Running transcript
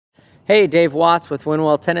Hey, Dave Watts with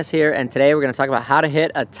Winwell Tennis here, and today we're going to talk about how to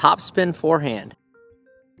hit a topspin forehand.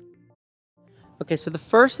 Okay, so the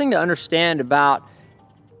first thing to understand about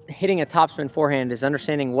hitting a topspin forehand is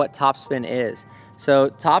understanding what topspin is. So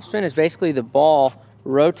topspin is basically the ball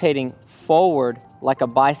rotating forward like a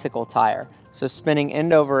bicycle tire. So spinning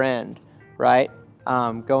end over end, right?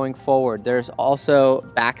 Going forward. There's also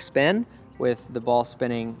backspin with the ball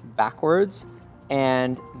spinning backwards.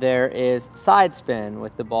 And there is side spin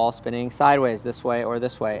with the ball spinning sideways this way or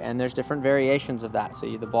this way. And there's different variations of that.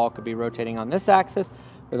 So the ball could be rotating on this axis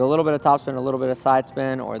with a little bit of topspin, a little bit of side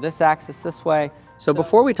spin, or this axis this way. So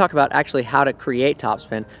before we talk about actually how to create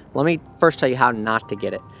topspin, let me first tell you how not to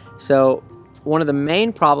get it. So one of the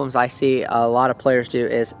main problems I see a lot of players do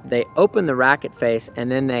is they open the racket face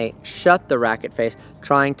and then they shut the racket face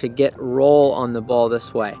trying to get roll on the ball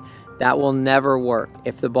this way. That will never work.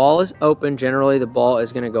 If the ball is open, generally the ball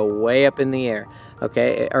is going to go way up in the air,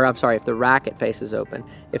 okay? Or I'm sorry, if the racket face is open.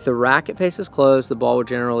 If the racket face is closed, the ball will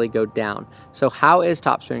generally go down. So how is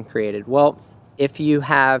topspin created? Well, if you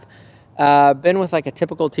have been with like a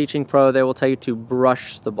typical teaching pro, they will tell you to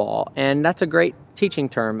brush the ball. And that's a great teaching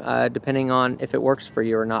term, depending on if it works for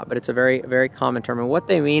you or not, but it's a very, very common term. And what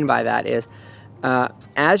they mean by that is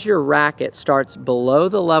as your racket starts below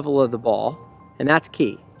the level of the ball, and that's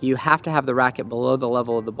key. You have to have the racket below the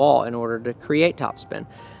level of the ball in order to create topspin.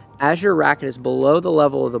 As your racket is below the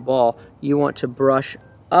level of the ball, you want to brush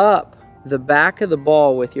up the back of the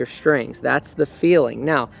ball with your strings. That's the feeling.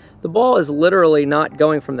 Now, the ball is literally not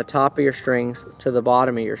going from the top of your strings to the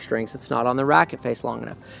bottom of your strings. It's not on the racket face long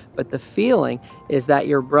enough. But the feeling is that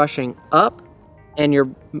you're brushing up and you're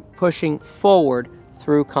pushing forward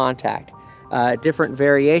through contact. Different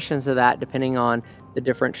variations of that depending on the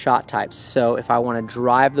different shot types. So if I want to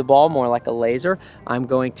drive the ball more like a laser, I'm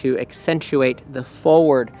going to accentuate the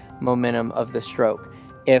forward momentum of the stroke.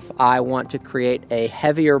 If I want to create a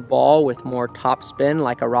heavier ball with more top spin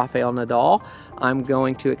like a Rafael Nadal, I'm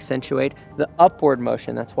going to accentuate the upward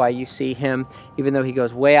motion. That's why you see him, even though he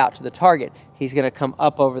goes way out to the target, he's going to come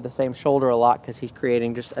up over the same shoulder a lot because he's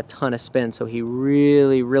creating just a ton of spin. So he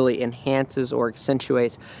really, really enhances or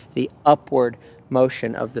accentuates the upward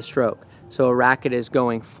motion of the stroke. So a racket is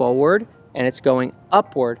going forward and it's going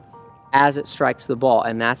upward as it strikes the ball,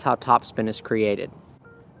 and that's how topspin is created.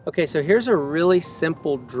 Okay, so here's a really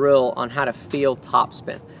simple drill on how to feel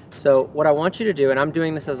topspin. So what I want you to do, and I'm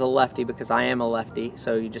doing this as a lefty because I am a lefty,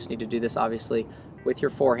 so you just need to do this obviously with your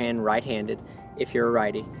forehand right-handed if you're a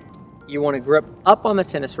righty. You want to grip up on the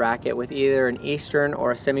tennis racket with either an Eastern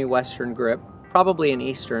or a semi-Western grip, probably an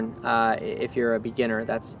Eastern if you're a beginner.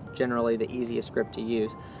 That's generally the easiest grip to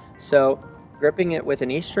use. So gripping it with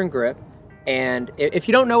an Eastern grip, and if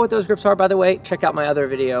you don't know what those grips are, by the way, check out my other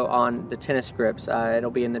video on the tennis grips.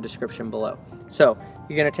 It'll be in the description below. So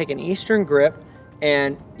you're going to take an Eastern grip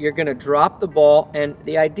and you're going to drop the ball, and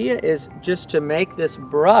the idea is just to make this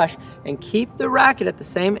brush and keep the racket at the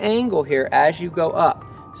same angle here as you go up.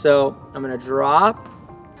 So I'm going to drop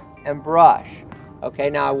and brush.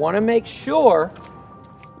 Okay, now I want to make sure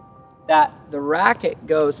that the racket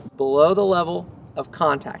goes below the level of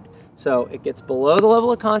contact. So it gets below the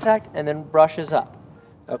level of contact and then brushes up,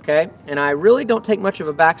 okay? And I really don't take much of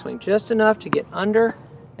a backswing, just enough to get under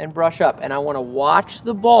and brush up. And I want to watch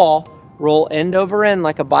the ball roll end over end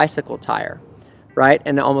like a bicycle tire, right?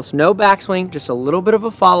 And almost no backswing, just a little bit of a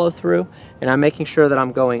follow through. And I'm making sure that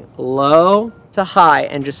I'm going low to high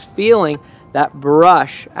and just feeling that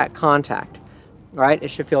brush at contact, right? It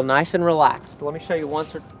should feel nice and relaxed. But let me show you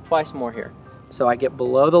once or twice more here. So I get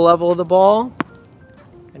below the level of the ball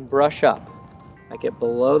and brush up. I get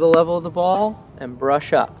below the level of the ball and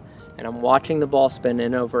brush up. And I'm watching the ball spin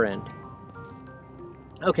end over end.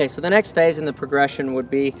 Okay, so the next phase in the progression would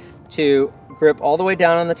be to grip all the way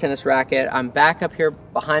down on the tennis racket. I'm back up here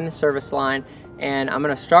behind the service line, and I'm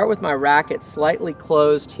going to start with my racket slightly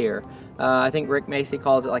closed here. I think Rick Macy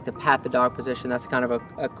calls it like the pat the dog position. That's kind of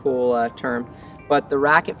a cool term. But the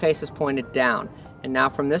racket face is pointed down. And now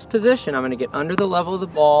from this position, I'm going to get under the level of the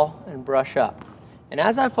ball and brush up. And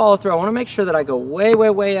as I follow through, I want to make sure that I go way, way,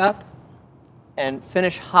 way up and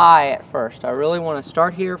finish high at first. I really want to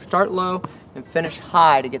start here, start low, and finish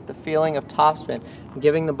high to get the feeling of topspin,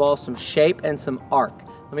 giving the ball some shape and some arc.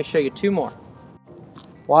 Let me show you two more.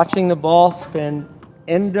 Watching the ball spin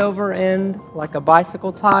end over end like a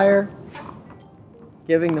bicycle tire,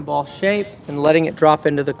 giving the ball shape and letting it drop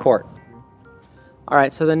into the court. All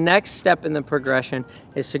right, so the next step in the progression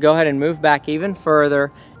is to go ahead and move back even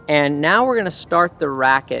further. And now we're going to start the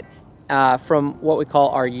racket from what we call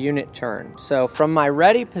our unit turn. So from my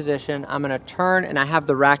ready position, I'm going to turn and I have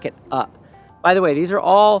the racket up. By the way, these are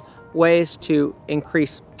all ways to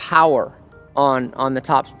increase power on the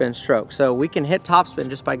topspin stroke. So we can hit topspin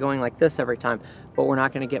just by going like this every time, but we're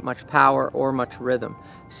not going to get much power or much rhythm.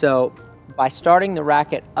 So by starting the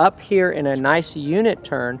racket up here in a nice unit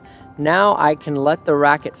turn, now I can let the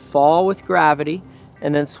racket fall with gravity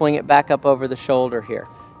and then swing it back up over the shoulder here.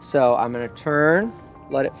 So I'm going to turn,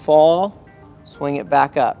 let it fall, swing it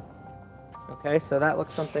back up. Okay, so that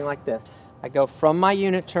looks something like this. I go from my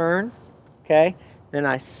unit turn, okay, then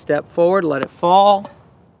I step forward, let it fall,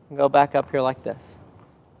 and go back up here like this.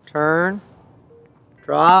 Turn,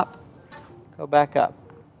 drop, go back up.